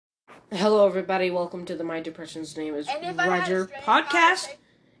Hello, everybody. Welcome to the My Depression's Name is Roger podcast.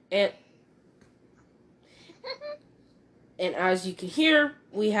 And as you can hear,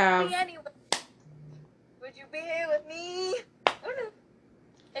 we have... Would you be here with me?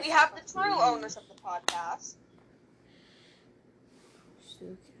 We have the true owners of the podcast.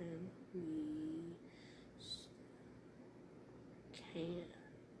 So can we... Can...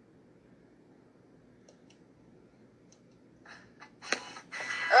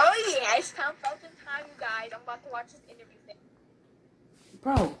 Oh yeah, it's Tom Felton time, you guys. I'm about to watch this interview thing.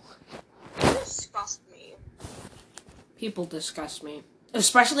 Bro. You disgust me. People disgust me.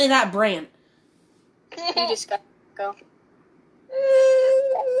 Especially that brand. You disgust me. Go.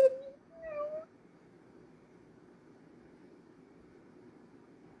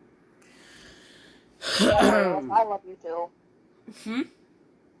 I love you too.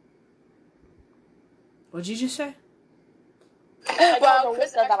 What'd you just say? Well,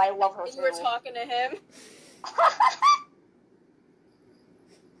 Chris said that I love her too. You were talking to him.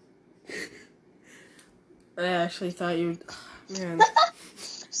 I actually thought you... Man.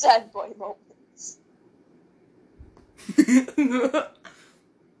 Sad boy moments.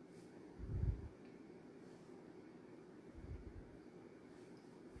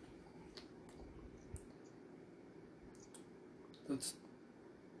 That's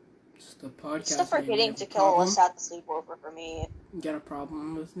the podcast. Still forgetting to kill Alyssa at the sleepover for me. You got a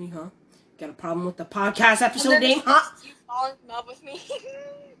problem with me, huh? Got a problem with the podcast episode name, huh? You fall in love with me?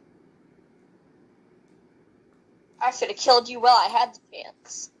 I should have killed you while I had the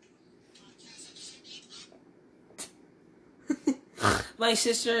chance. My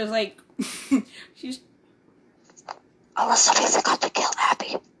sister is like, she's... Alyssa, we forgot to kill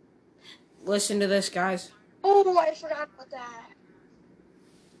Abby. Listen to this, guys. Oh, I forgot about that.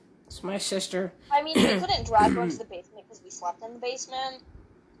 It's my sister. I mean, we couldn't drive her to the basement because we slept in the basement.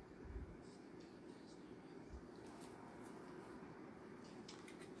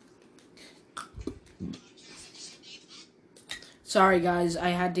 Sorry, guys, I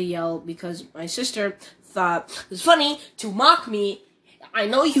had to yell because my sister thought it was funny to mock me. I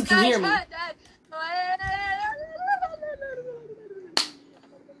know you can hear me.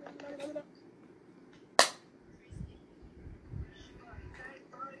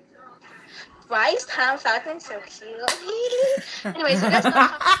 Why is Tom Falcon so cute? Anyways, you guys know Tom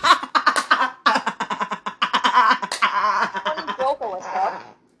broke Alyssa.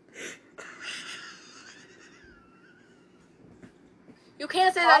 You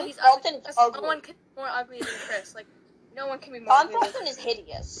can't say that he's ugly. No one can be more ugly than Chris. Like, no one can be more ugly. Tom Felton is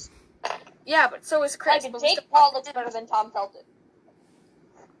hideous. Yeah, but so is Chris. Like, Jake Paul looks better than Tom Felton.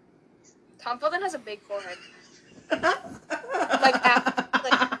 Tom Felton has a big forehead. Look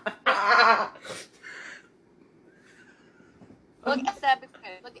at that big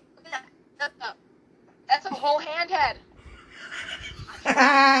forehead. Look at that. That's a whole hand head.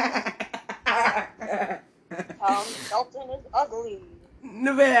 Tom Felton is ugly.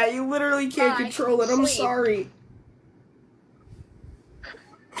 Nevada, you literally can't control it. I'm sorry.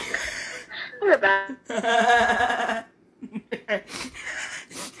 We're back.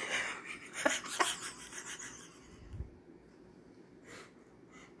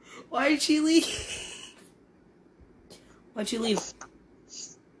 Why did she leave? Why'd she leave?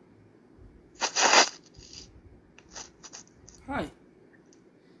 Hi.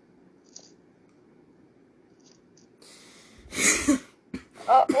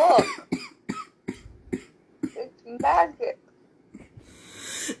 Look. It's magic.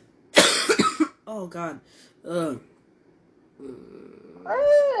 Oh, God. Oh my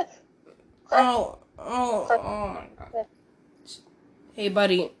God. Hey,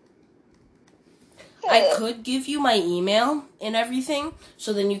 buddy. I could give you my email and everything,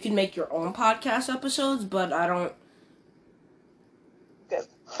 so then you can make your own podcast episodes, but I don't... Good.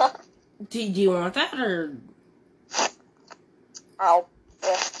 Do you want that, or... Oh,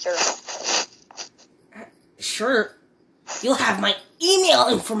 yeah, sure. Sure. You'll have my email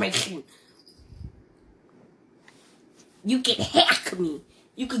information. You can hack me.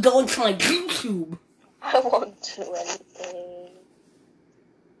 You could go into my YouTube. I won't do anything.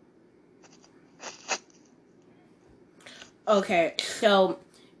 Okay, so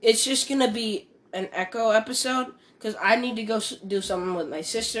it's just gonna be an Echo episode, because I need to go do something with my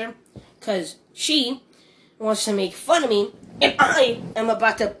sister, because she wants to make fun of me, and I am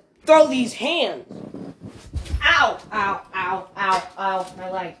about to throw these hands. Ow, ow, ow, ow, ow, my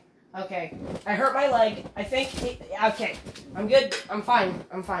leg. Okay, I hurt my leg. I think, okay, I'm good. I'm fine.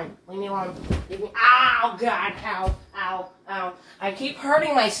 Leave me alone. Ow, God, ow, ow, ow. I keep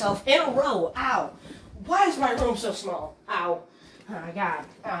hurting myself in a row. Ow. Why is my room so small? Ow. Oh, God.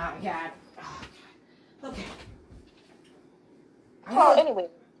 Oh, God. Oh, God. Okay. Oh, anyway.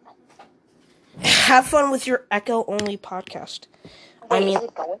 Have fun with your echo-only podcast. Wait, is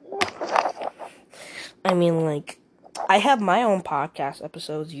it going? I mean, like, I have my own podcast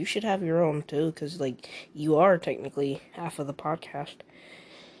episodes. You should have your own, too, because, like, you are technically half of the podcast.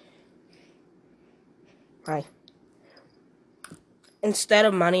 Hi. Instead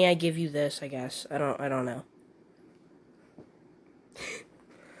of money, I give you this, I guess. I don't know.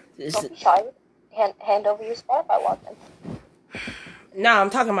 Don't be shy. Hand over your Spotify login. No, I'm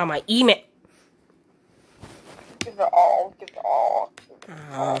talking about my email. Give it all.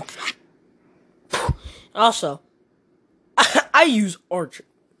 Also, I use Archer.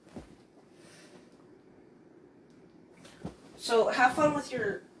 So, have fun with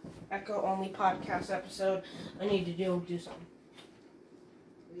your Echo-only podcast episode. I need to do something.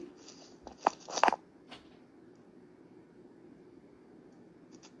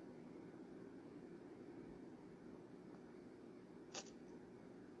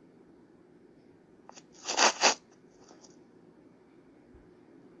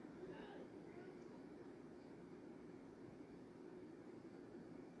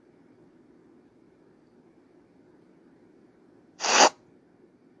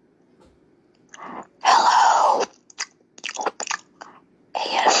 Hello.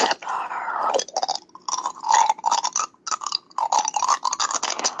 ASMR.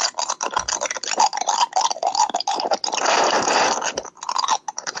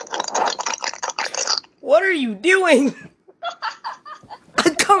 What are you doing? I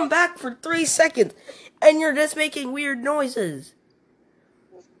come back for 3 seconds, and you're just making weird noises.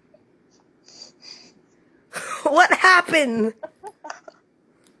 What happened?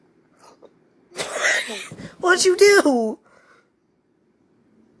 What'd you do?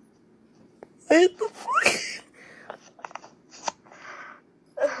 What the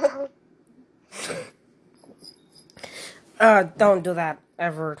fuck? Don't do that,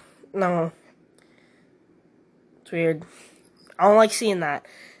 ever. No. It's weird. I don't like seeing that.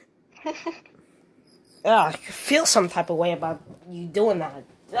 I feel some type of way about you doing that.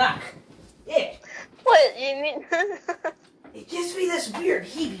 Ugh. Yeah. What you mean? It gives me this weird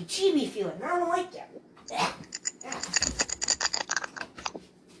heebie-jeebie feeling. I don't like that. Yeah.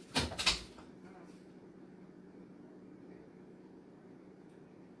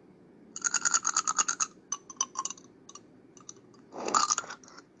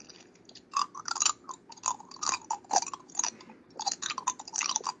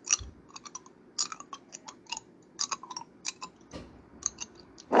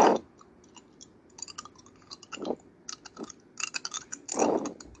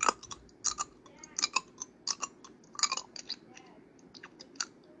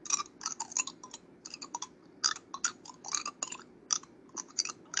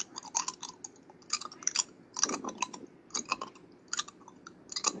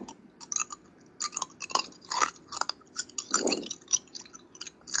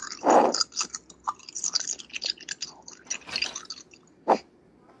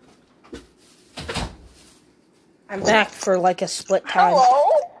 I'm back for like a split time.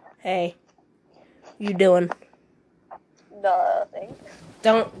 Hello? Hey. You doing? Nothing.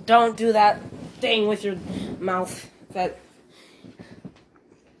 Don't do that thing with your mouth. That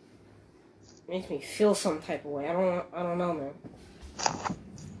makes me feel some type of way. I don't know, man.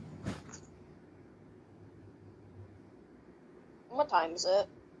 What time is it?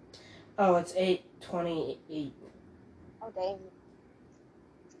 Oh, it's 8:28. Oh, dang.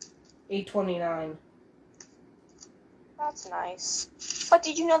 8:29. That's nice. But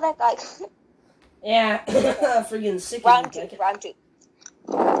did you know that guy? Yeah, freaking sick Round of you. two.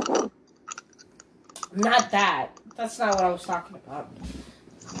 Not that. That's not what I was talking about.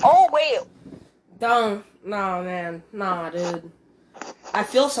 Oh, wait. No, man. Nah, dude. I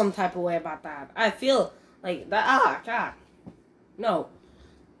feel some type of way about that. I feel like that. God. No.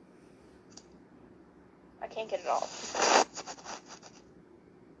 I can't get it off.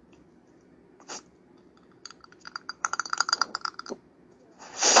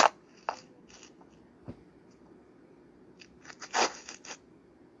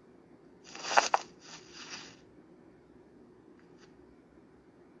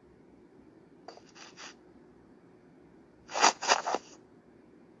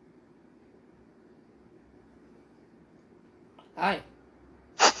 Hi.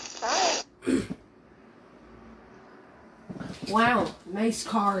 Hi. Wow, nice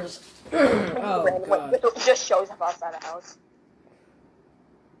cars. Oh, God. It just shows up outside the house.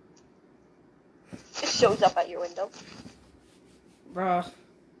 It shows up at your window. Bruh.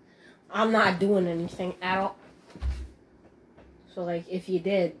 I'm not doing anything at all. So, like, if you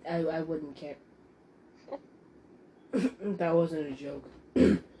did, I wouldn't care. That wasn't a joke.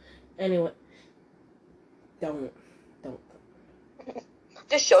 Anyway, don't.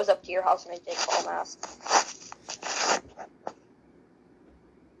 Just shows up to your house in a Jake Paul mask.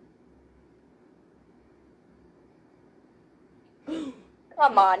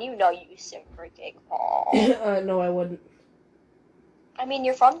 Come on, you know you simp for Jake Paul. No, I wouldn't. I mean,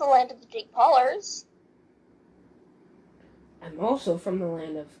 you're from the land of the Jake Paulers. I'm also from the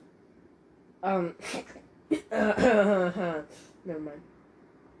land of... Never mind.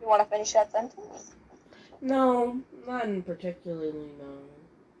 You want to finish that sentence? No, not in particularly, no.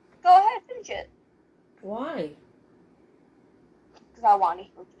 Go ahead, finish it. Why? Because I want to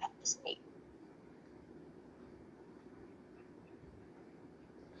hear what you have to say.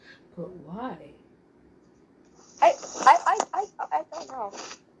 But why? I don't know.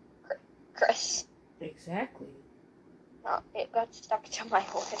 Chris. Exactly. No, it got stuck to my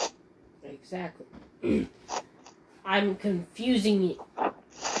head. Exactly. I'm confusing you.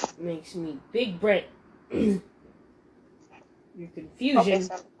 Makes me big brain. Your confusion. Okay,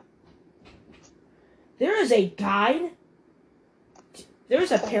 there is a guide. There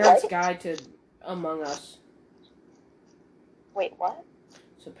is a parent's guide to Among Us. Wait, what?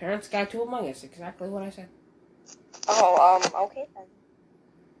 It's a parent's guide to Among Us. Exactly what I said. Oh, okay then.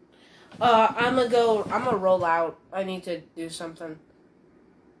 I'm gonna roll out. I need to do something.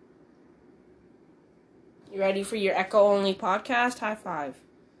 You ready for your Echo Only podcast? High five.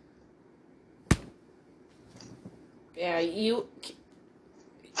 Yeah, you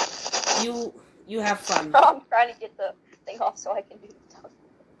have fun. I'm trying to get the thing off so I can do stuff.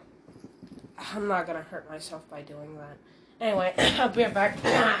 I'm not gonna hurt myself by doing that. Anyway, I'll be right back.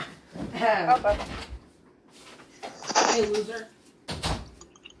 Okay. Hey, loser.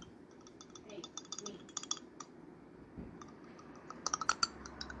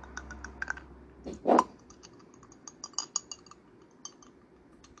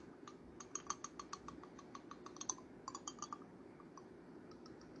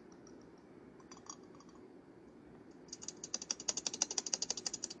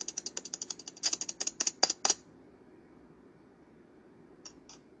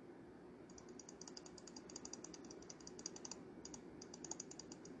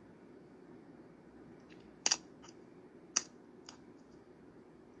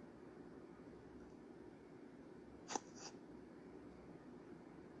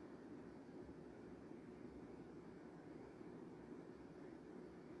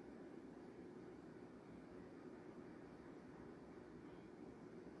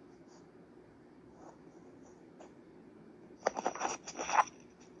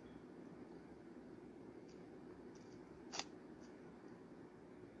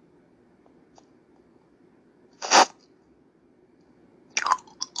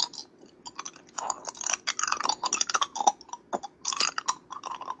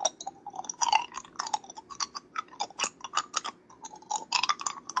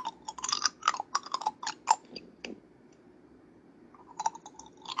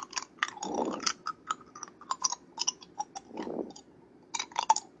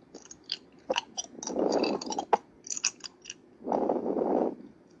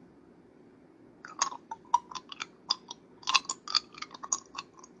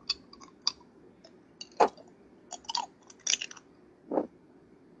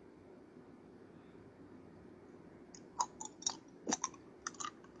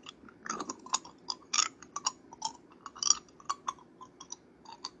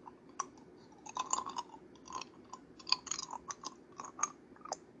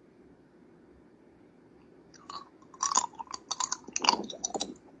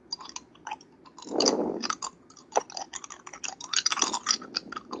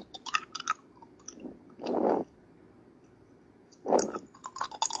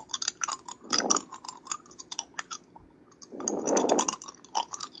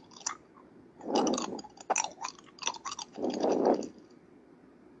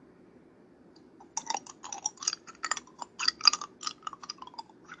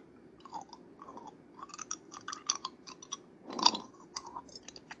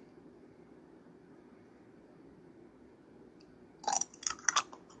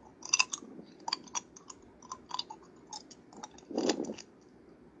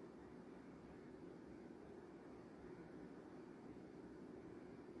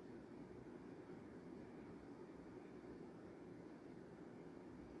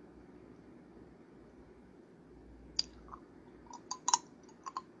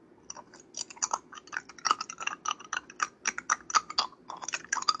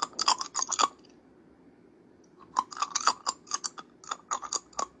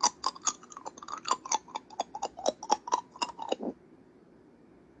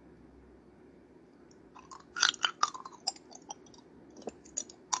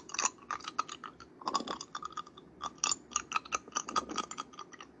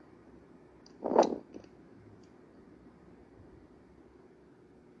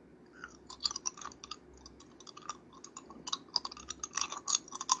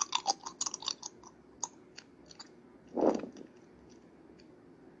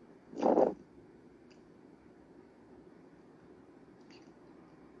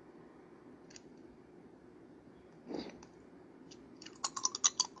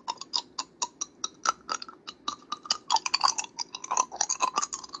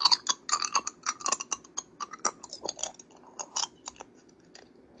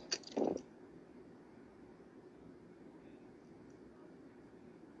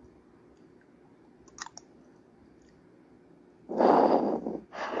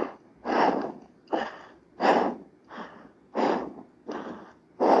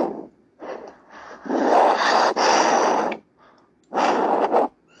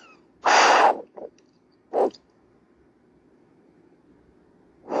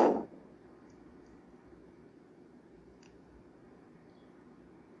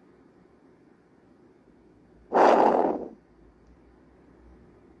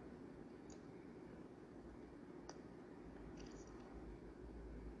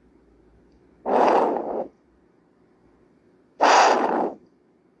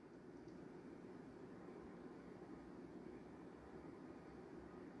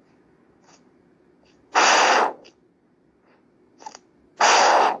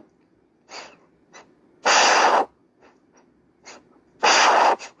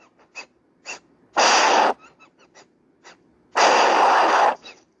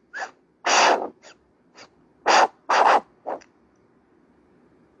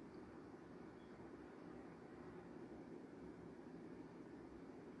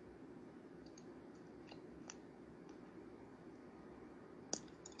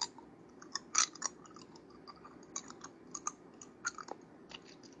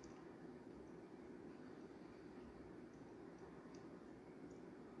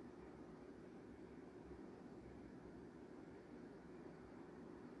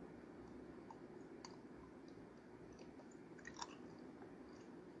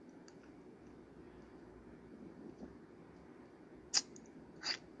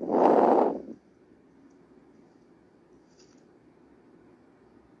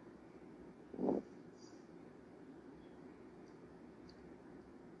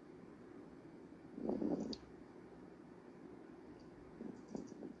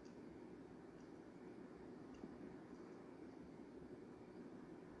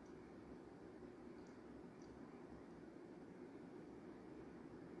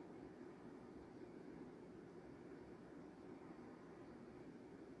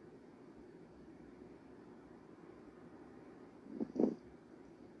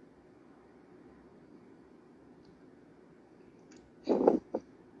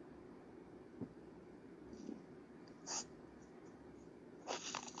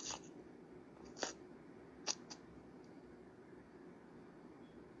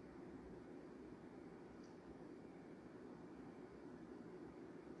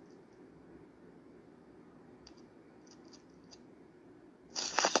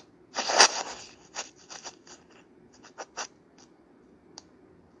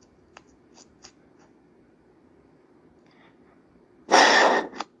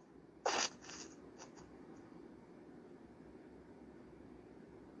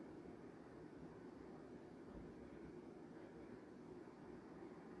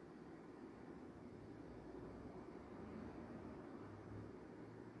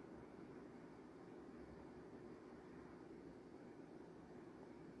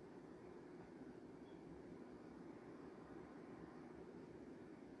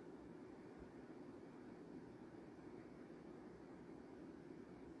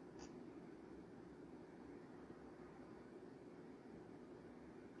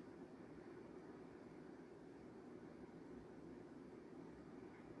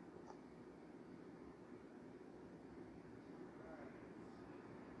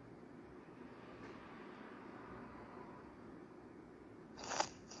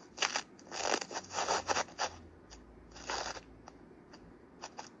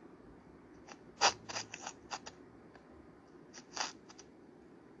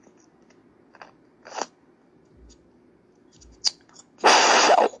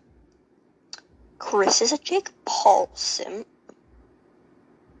 Chris is a Jake Paul simp.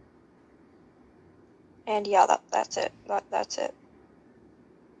 And yeah, that's it. That's it.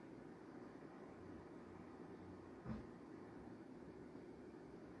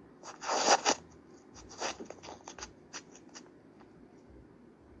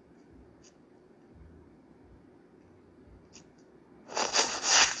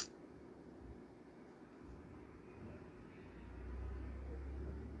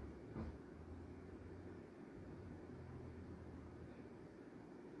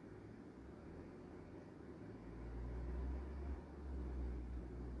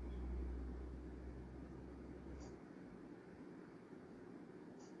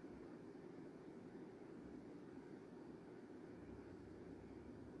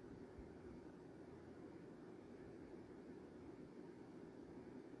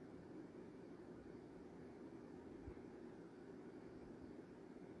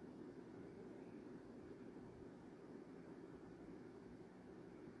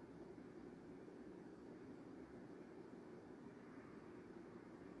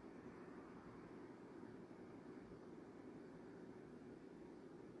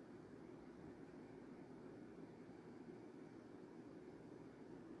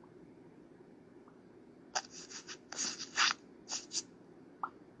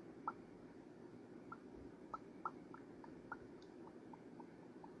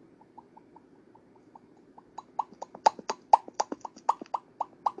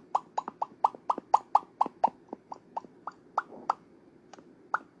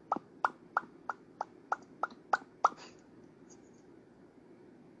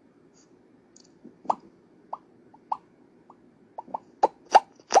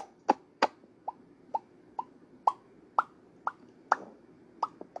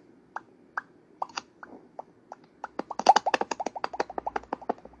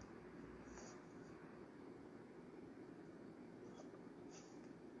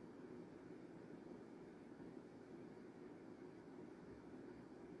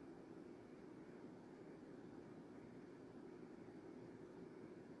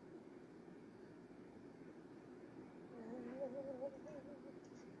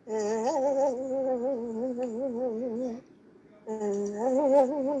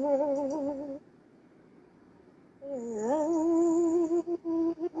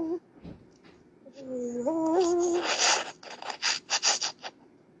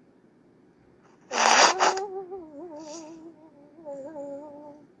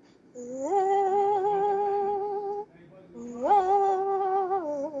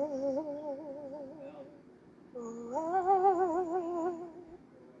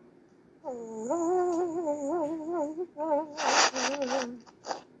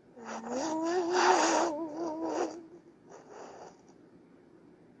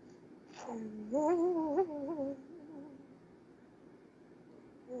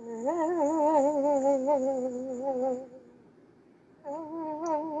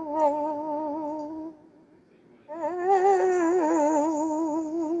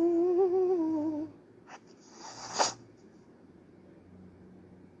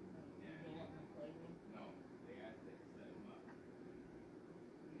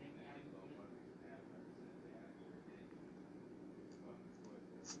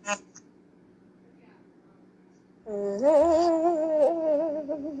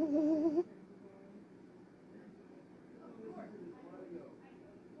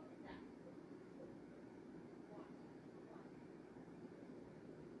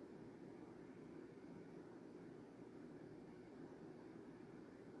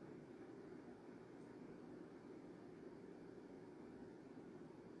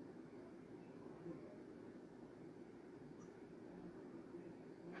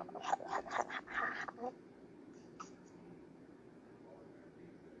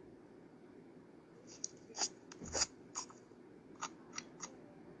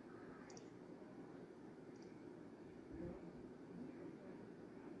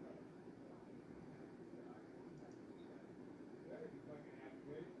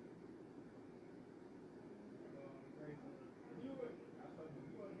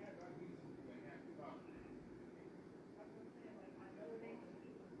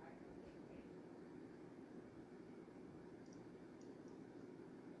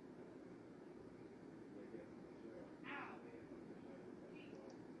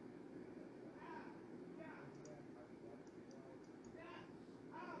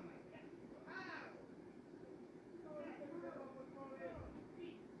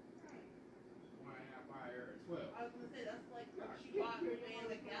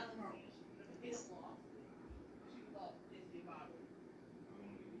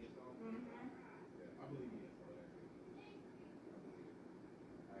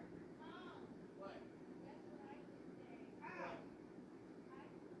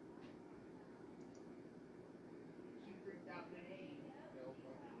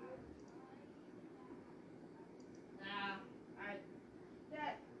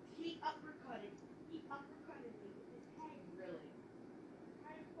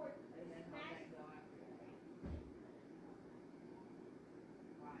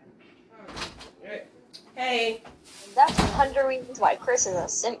 Hey. That's 100 reasons why Chris is a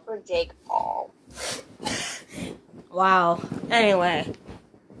simp for Jake Paul. Wow. Anyway.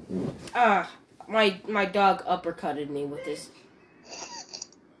 My dog uppercutted me with his...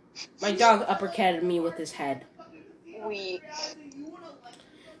 My dog uppercutted me with his head. Weak.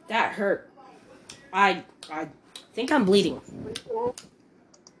 That hurt. I think I'm bleeding.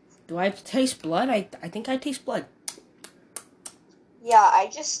 Do I taste blood? I think I taste blood. Yeah, I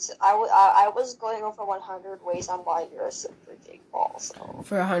was going over 100 ways on why you're a simp for Jake Paul, so.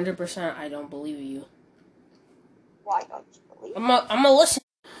 For 100%, I don't believe you. Why don't you believe? I'm gonna listen.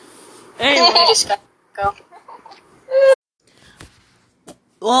 Anyway. Go.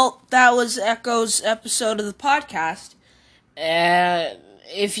 Well, that was Echo's episode of the podcast.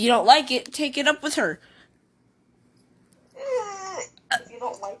 If you don't like it, take it up with her. If you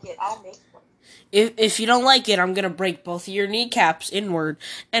don't like it, I'll make one. If you don't like it, I'm gonna break both of your kneecaps inward.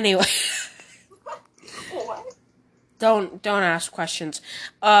 Anyway. What? Don't ask questions.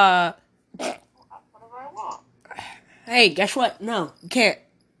 Whatever I want. Hey, guess what? No, you can't.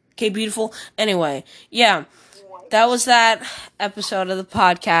 Okay, beautiful. Anyway, yeah. That was that episode of the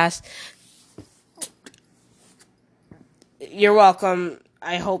podcast. You're welcome.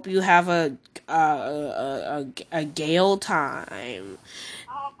 I hope you have a gale time.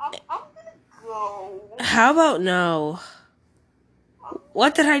 I'm gonna go. How about no?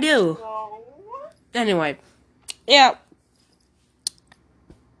 What did I do? Go. Anyway, yeah.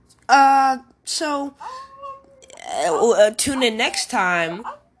 So tune in next time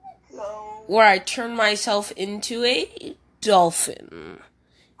where I turn myself into a dolphin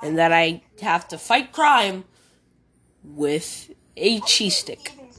and that I have to fight crime with a cheese stick.